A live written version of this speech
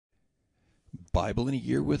Bible in a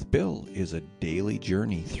Year with Bill is a daily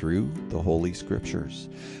journey through the Holy Scriptures.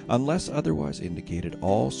 Unless otherwise indicated,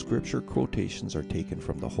 all scripture quotations are taken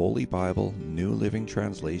from the Holy Bible, New Living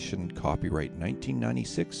Translation, copyright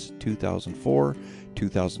 1996, 2004,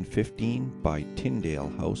 2015 by Tyndale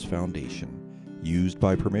House Foundation. Used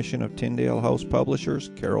by permission of Tyndale House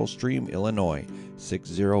Publishers, Carroll Stream, Illinois,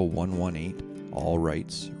 60118. All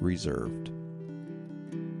rights reserved.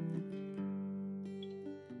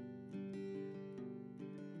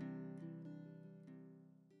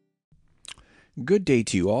 Good day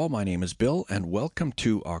to you all. My name is Bill, and welcome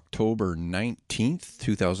to October 19th,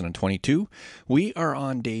 2022. We are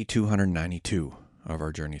on day 292 of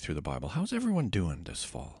our journey through the Bible. How's everyone doing this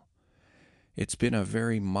fall? It's been a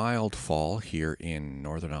very mild fall here in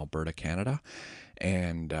northern Alberta, Canada,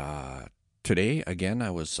 and today, again, I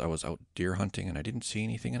was out deer hunting, and I didn't see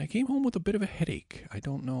anything, and I came home with a bit of a headache. I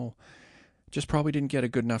don't know. Just probably didn't get a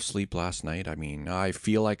good enough sleep last night. I mean, I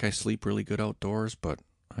feel like I sleep really good outdoors, but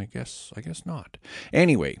I guess not.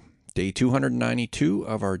 Anyway, day 292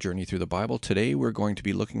 of our journey through the Bible. Today we're going to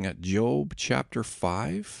be looking at Job chapter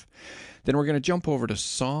 5. Then we're going to jump over to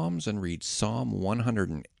Psalms and read Psalm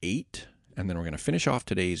 108. And then we're going to finish off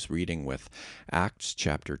today's reading with Acts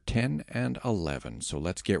chapter 10 and 11. So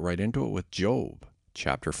let's get right into it with Job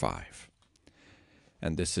chapter 5.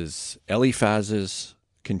 And this is Eliphaz's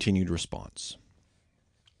continued response.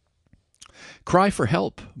 Cry for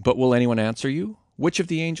help, but will anyone answer you? Which of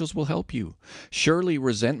the angels will help you? Surely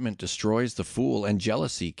resentment destroys the fool, and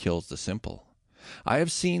jealousy kills the simple. I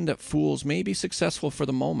have seen that fools may be successful for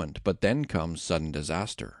the moment, but then comes sudden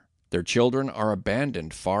disaster. Their children are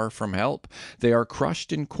abandoned far from help. They are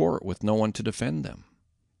crushed in court with no one to defend them.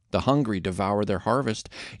 The hungry devour their harvest,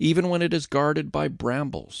 even when it is guarded by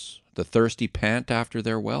brambles. The thirsty pant after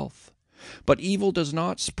their wealth. But evil does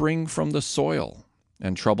not spring from the soil,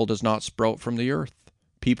 and trouble does not sprout from the earth.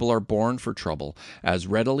 People are born for trouble as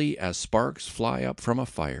readily as sparks fly up from a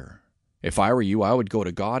fire. If I were you, I would go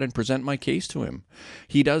to God and present my case to him.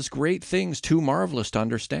 He does great things too marvelous to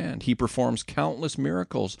understand. He performs countless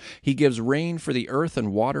miracles. He gives rain for the earth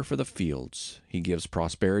and water for the fields. He gives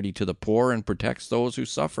prosperity to the poor and protects those who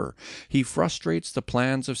suffer. He frustrates the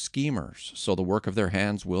plans of schemers, so the work of their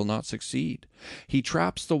hands will not succeed. He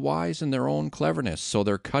traps the wise in their own cleverness, so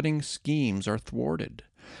their cunning schemes are thwarted.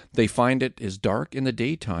 They find it is dark in the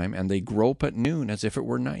daytime, and they grope at noon as if it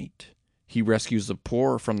were night. He rescues the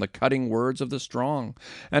poor from the cutting words of the strong,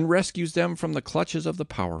 and rescues them from the clutches of the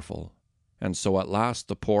powerful. And so at last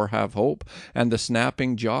the poor have hope, and the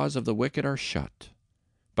snapping jaws of the wicked are shut.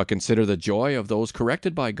 But consider the joy of those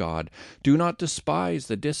corrected by God. Do not despise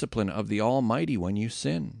the discipline of the Almighty when you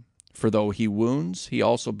sin. For though he wounds, he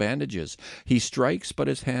also bandages. He strikes, but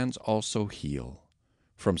his hands also heal.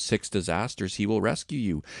 From 6 disasters he will rescue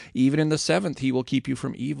you. Even in the 7th he will keep you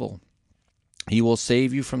from evil. He will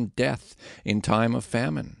save you from death in time of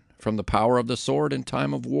famine, from the power of the sword in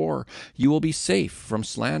time of war. You will be safe from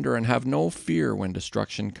slander and have no fear when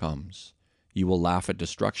destruction comes. You will laugh at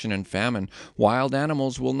destruction and famine. Wild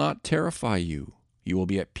animals will not terrify you. You will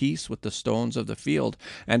be at peace with the stones of the field,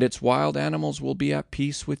 and its wild animals will be at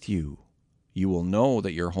peace with you. You will know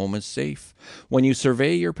that your home is safe. When you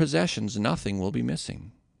survey your possessions, nothing will be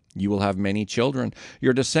missing. You will have many children.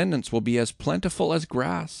 Your descendants will be as plentiful as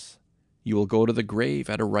grass. You will go to the grave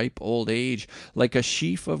at a ripe old age, like a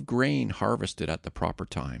sheaf of grain harvested at the proper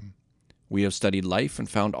time. We have studied life and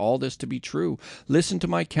found all this to be true. Listen to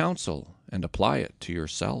my counsel and apply it to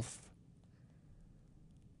yourself.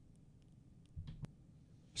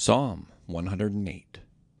 Psalm 108.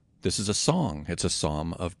 This is a song. It's a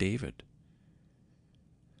psalm of David.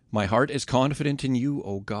 My heart is confident in you,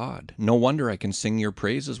 O God. No wonder I can sing your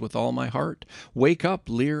praises with all my heart. Wake up,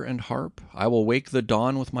 lyre and harp. I will wake the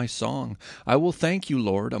dawn with my song. I will thank you,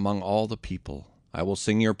 Lord, among all the people. I will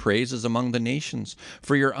sing your praises among the nations,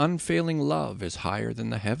 for your unfailing love is higher than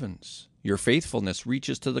the heavens. Your faithfulness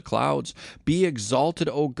reaches to the clouds. Be exalted,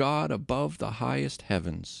 O God, above the highest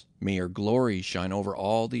heavens. May your glory shine over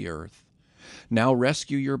all the earth. Now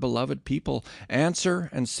rescue your beloved people. Answer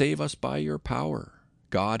and save us by your power.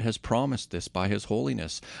 God has promised this by his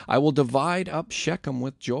holiness. I will divide up Shechem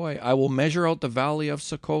with joy. I will measure out the valley of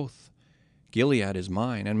Succoth. Gilead is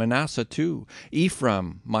mine, and Manasseh too.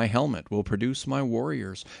 Ephraim, my helmet, will produce my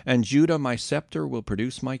warriors, and Judah, my scepter, will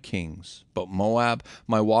produce my kings. But Moab,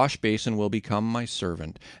 my wash basin, will become my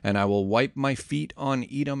servant, and I will wipe my feet on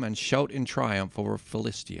Edom and shout in triumph over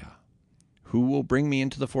Philistia. Who will bring me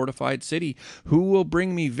into the fortified city? Who will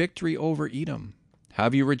bring me victory over Edom?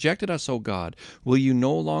 Have you rejected us, O God? Will you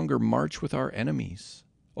no longer march with our enemies?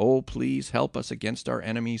 Oh, please help us against our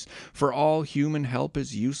enemies, for all human help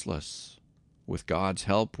is useless. With God's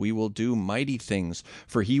help, we will do mighty things,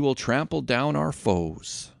 for he will trample down our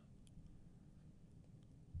foes.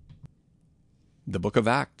 The Book of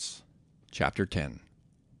Acts, chapter 10.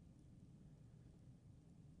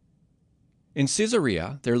 In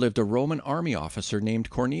Caesarea there lived a Roman army officer named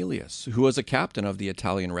Cornelius, who was a captain of the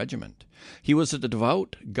Italian regiment. He was a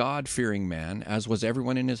devout, God-fearing man, as was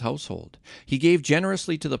everyone in his household. He gave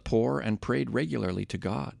generously to the poor and prayed regularly to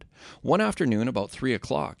God. One afternoon, about 3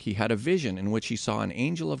 o'clock, he had a vision in which he saw an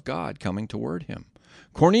angel of God coming toward him.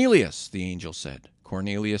 "Cornelius," the angel said.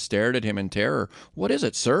 Cornelius stared at him in terror. "What is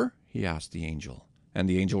it, sir?" he asked the angel. And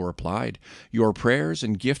the angel replied, "Your prayers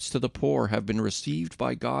and gifts to the poor have been received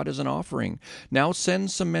by God as an offering. Now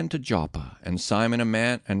send some men to Joppa and summon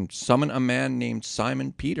a man named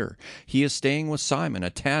Simon Peter. He is staying with Simon, a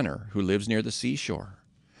tanner, who lives near the seashore."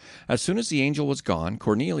 As soon as the angel was gone,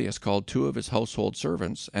 Cornelius called 2 of his household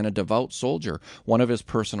servants and a devout soldier, one of his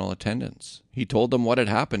personal attendants. He told them what had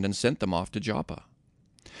happened and sent them off to Joppa.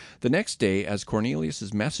 The next day, as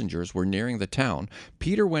Cornelius's messengers were nearing the town,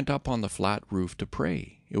 Peter went up on the flat roof to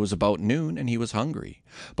pray. It was about noon, and he was hungry.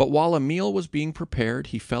 But while a meal was being prepared,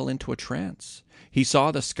 he fell into a trance. He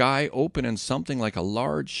saw the sky open, and something like a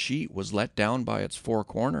large sheet was let down by its 4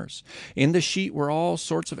 corners. In the sheet were all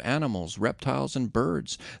sorts of animals, reptiles, and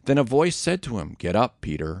birds. Then a voice said to him, "Get up,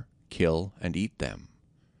 Peter, kill and eat them."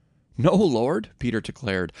 "No, Lord," Peter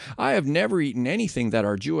declared, "I have never eaten anything that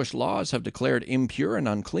our Jewish laws have declared impure and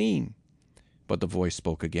unclean." But the voice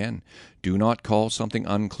spoke again, "Do not call something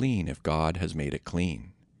unclean if God has made it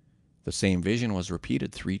clean." The same vision was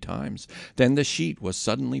repeated 3 times. Then the sheet was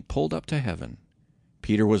suddenly pulled up to heaven.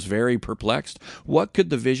 Peter was very perplexed. What could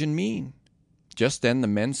the vision mean? Just then the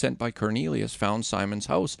men sent by Cornelius found Simon's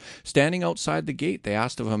house. Standing outside the gate, they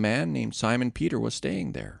asked if a man named Simon Peter was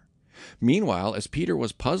staying there. Meanwhile, as Peter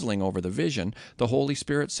was puzzling over the vision, the Holy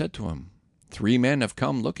Spirit said to him, 3 men have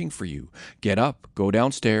come looking for you. Get up, go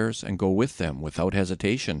downstairs, and go with them without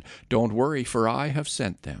hesitation. Don't worry, for I have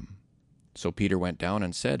sent them." So Peter went down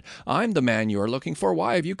and said, "I'm the man you are looking for.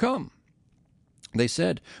 Why have you come?" They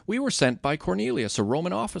said, "We were sent by Cornelius, a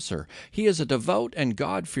Roman officer. He is a devout and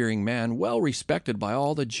God-fearing man, well respected by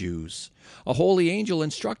all the Jews. A holy angel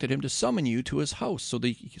instructed him to summon you to his house so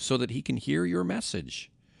that he can hear your message."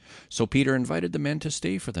 So Peter invited the men to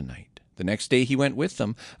stay for the night. The next day he went with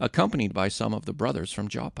them, accompanied by some of the brothers from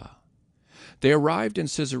Joppa. They arrived in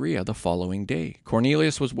Caesarea the following day.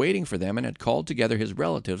 Cornelius was waiting for them and had called together his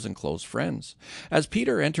relatives and close friends. As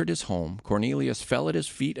Peter entered his home, Cornelius fell at his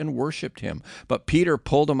feet and worshipped him. But Peter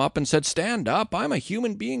pulled him up and said, "Stand up, I'm a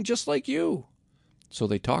human being just like you." So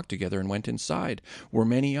they talked together and went inside, where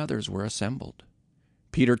many others were assembled.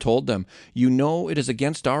 Peter told them, "You know it is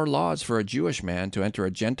against our laws for a Jewish man to enter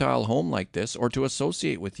a Gentile home like this or to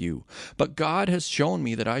associate with you. But God has shown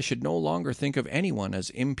me that I should no longer think of anyone as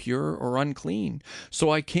impure or unclean. So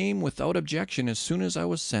I came without objection as soon as I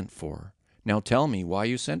was sent for. Now tell me why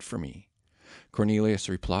you sent for me." Cornelius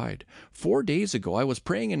replied, 4 days ago I was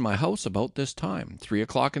praying in my house about this time, 3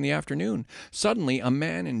 o'clock in the afternoon. Suddenly a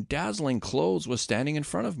man in dazzling clothes was standing in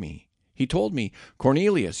front of me. He told me,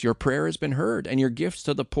 "Cornelius, your prayer has been heard, and your gifts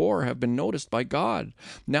to the poor have been noticed by God.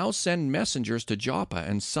 Now send messengers to Joppa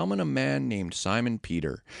and summon a man named Simon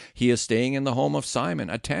Peter. He is staying in the home of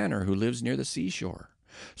Simon, a tanner who lives near the seashore."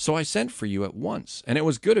 So I sent for you at once, and it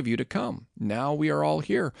was good of you to come. Now we are all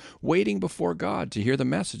here, waiting before God to hear the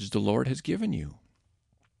message the Lord has given you.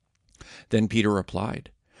 Then Peter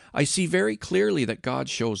replied, "I see very clearly that God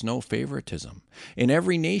shows no favoritism. In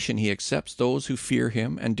every nation he accepts those who fear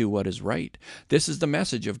him and do what is right. This is the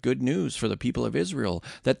message of good news for the people of Israel,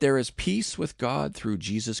 that there is peace with God through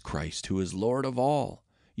Jesus Christ, who is Lord of all.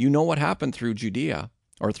 You know what happened throughout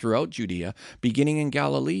Judea, beginning in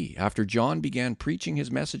Galilee, after John began preaching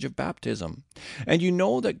his message of baptism. And you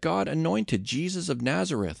know that God anointed Jesus of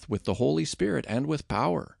Nazareth with the Holy Spirit and with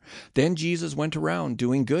power. Then Jesus went around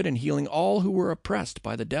doing good and healing all who were oppressed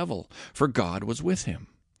by the devil, for God was with him.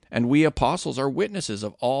 And we apostles are witnesses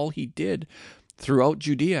of all he did throughout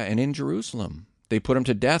Judea and in Jerusalem. They put him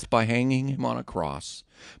to death by hanging him on a cross.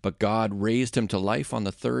 But God raised him to life on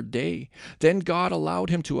the 3rd day. Then God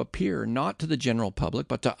allowed him to appear, not to the general public,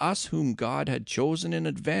 but to us whom God had chosen in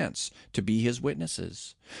advance to be his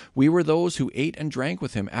witnesses. We were those who ate and drank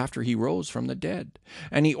with him after he rose from the dead.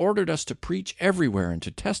 And he ordered us to preach everywhere and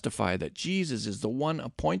to testify that Jesus is the one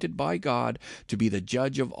appointed by God to be the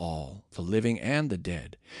judge of all, the living and the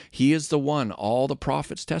dead. He is the one all the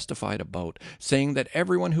prophets testified about, saying that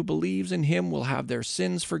everyone who believes in him will have their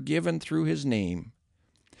sins forgiven through his name."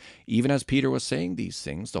 Even as Peter was saying these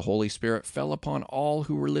things, the Holy Spirit fell upon all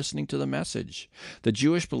who were listening to the message. The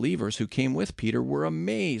Jewish believers who came with Peter were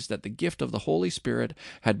amazed that the gift of the Holy Spirit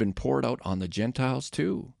had been poured out on the Gentiles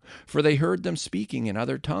too, for they heard them speaking in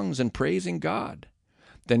other tongues and praising God.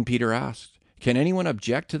 Then Peter asked, "Can anyone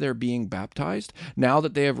object to their being baptized, now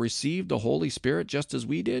that they have received the Holy Spirit just as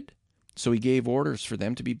we did?" So he gave orders for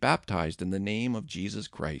them to be baptized in the name of Jesus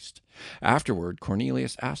Christ. Afterward,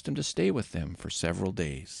 Cornelius asked him to stay with them for several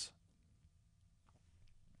days.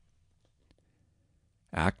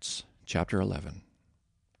 Acts chapter 11.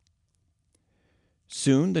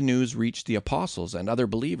 Soon the news reached the apostles and other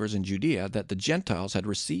believers in Judea that the Gentiles had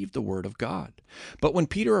received the word of God. But when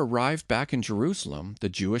Peter arrived back in Jerusalem, the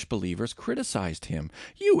Jewish believers criticized him.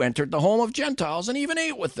 "You entered the home of Gentiles and even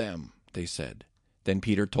ate with them," they said. Then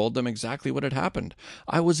Peter told them exactly what had happened.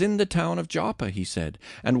 "I was in the town of Joppa," he said,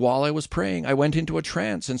 "and while I was praying, I went into a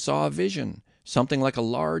trance and saw a vision. Something like a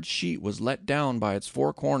large sheet was let down by its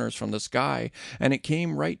four corners from the sky, and it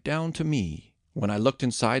came right down to me. When I looked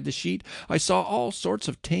inside the sheet, I saw all sorts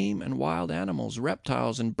of tame and wild animals,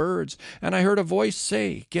 reptiles, and birds, and I heard a voice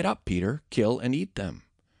say, 'Get up, Peter, kill and eat them.'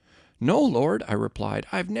 'No, Lord,' I replied,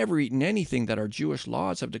 'I've never eaten anything that our Jewish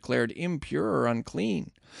laws have declared impure or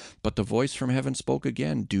unclean.' But the voice from heaven spoke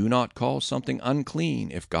again, 'Do not call something unclean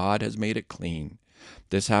if God has made it clean.'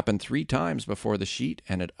 This happened 3 times before the sheet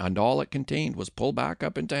and all it contained was pulled back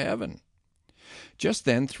up into heaven. Just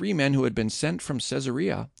then 3 men who had been sent from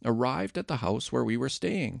Caesarea arrived at the house where we were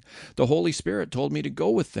staying. The Holy Spirit told me to go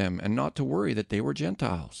with them and not to worry that they were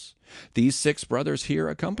Gentiles. These 6 brothers here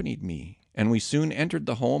accompanied me, and we soon entered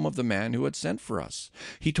the home of the man who had sent for us.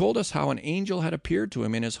 He told us how an angel had appeared to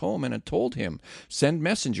him in his home and had told him, 'Send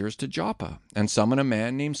messengers to Joppa and summon a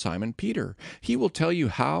man named Simon Peter. He will tell you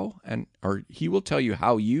how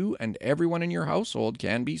you and everyone in your household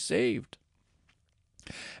can be saved.'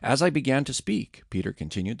 As I began to speak," Peter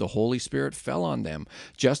continued, "the Holy Spirit fell on them,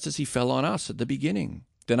 just as he fell on us at the beginning.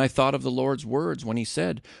 Then I thought of the Lord's words when he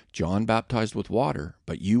said, 'John baptized with water,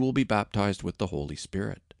 but you will be baptized with the Holy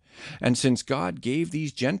Spirit.' And since God gave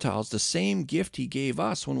these Gentiles the same gift he gave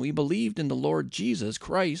us when we believed in the Lord Jesus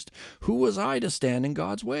Christ, who was I to stand in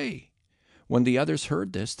God's way?" When the others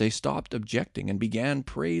heard this, they stopped objecting and began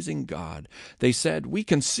praising God. They said, "We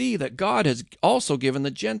can see that God has also given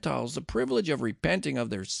the Gentiles the privilege of repenting of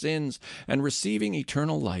their sins and receiving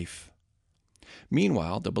eternal life."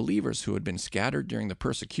 Meanwhile, the believers who had been scattered during the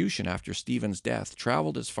persecution after Stephen's death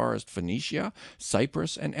traveled as far as Phoenicia,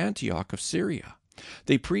 Cyprus, and Antioch of Syria.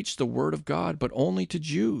 They preached the word of God, but only to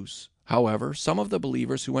Jews. However, some of the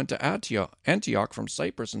believers who went to Antioch from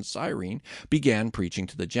Cyprus and Cyrene began preaching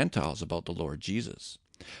to the Gentiles about the Lord Jesus.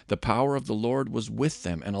 The power of the Lord was with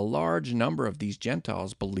them, and a large number of these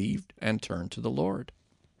Gentiles believed and turned to the Lord.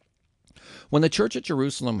 When the church at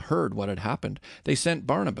Jerusalem heard what had happened, they sent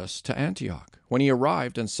Barnabas to Antioch. When he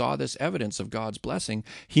arrived and saw this evidence of God's blessing,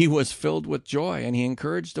 he was filled with joy, and he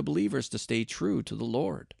encouraged the believers to stay true to the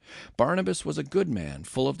Lord. Barnabas was a good man,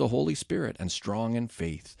 full of the Holy Spirit and strong in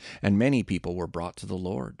faith, and many people were brought to the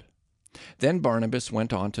Lord. Then Barnabas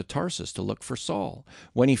went on to Tarsus to look for Saul.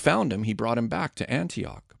 When he found him, he brought him back to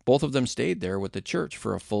Antioch. Both of them stayed there with the church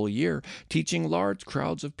for a full year, teaching large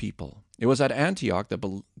crowds of people. It was at Antioch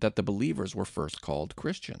that the believers were first called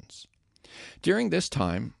Christians. During this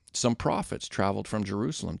time, some prophets traveled from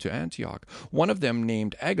Jerusalem to Antioch. One of them,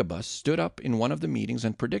 named Agabus, stood up in one of the meetings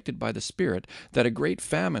and predicted by the Spirit that a great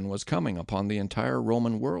famine was coming upon the entire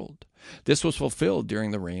Roman world. This was fulfilled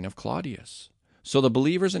during the reign of Claudius. So the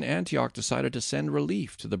believers in Antioch decided to send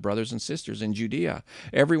relief to the brothers and sisters in Judea,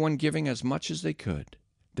 everyone giving as much as they could.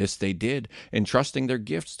 This they did, entrusting their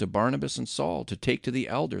gifts to Barnabas and Saul to take to the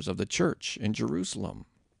elders of the church in Jerusalem.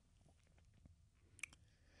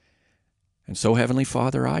 And so, Heavenly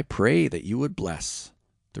Father, I pray that you would bless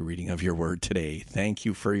the reading of your word today. Thank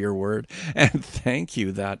you for your word, and thank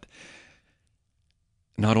you that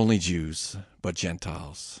not only Jews, but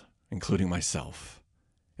Gentiles, including myself,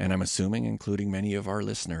 and I'm assuming including many of our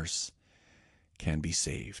listeners, can be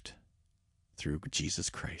saved through Jesus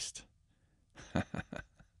Christ.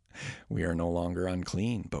 We are no longer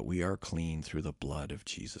unclean, but we are clean through the blood of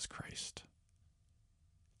Jesus Christ.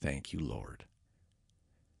 Thank you, Lord.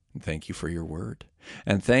 And thank you for your word.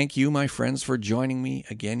 And thank you, my friends, for joining me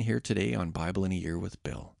again here today on Bible in a Year with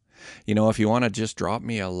Bill. You know, if you want to just drop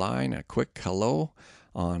me a line, a quick hello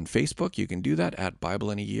on Facebook, you can do that at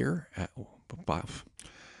Bible in a Year.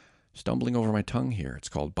 Stumbling over my tongue here. It's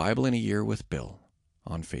called Bible in a Year with Bill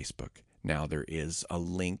on Facebook. Now, there is a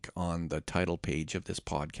link on the title page of this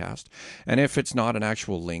podcast, and if it's not an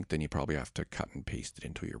actual link, then you probably have to cut and paste it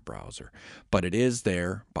into your browser. But it is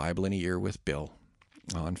there, Bible in a Year with Bill.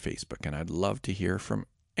 on Facebook, and I'd love to hear from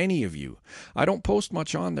any of you. I don't post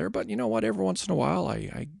much on there, but you know what? Every once in a while,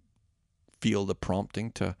 I feel the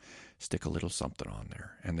prompting to stick a little something on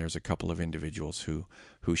there. And there's a couple of individuals who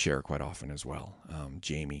share quite often as well.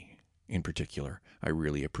 Jamie, in particular, I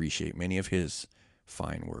really appreciate many of his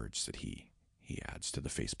fine words that he adds to the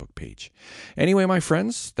Facebook page. Anyway, my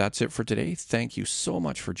friends, that's it for today. Thank you so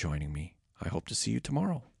much for joining me. I hope to see you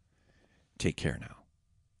tomorrow. Take care now.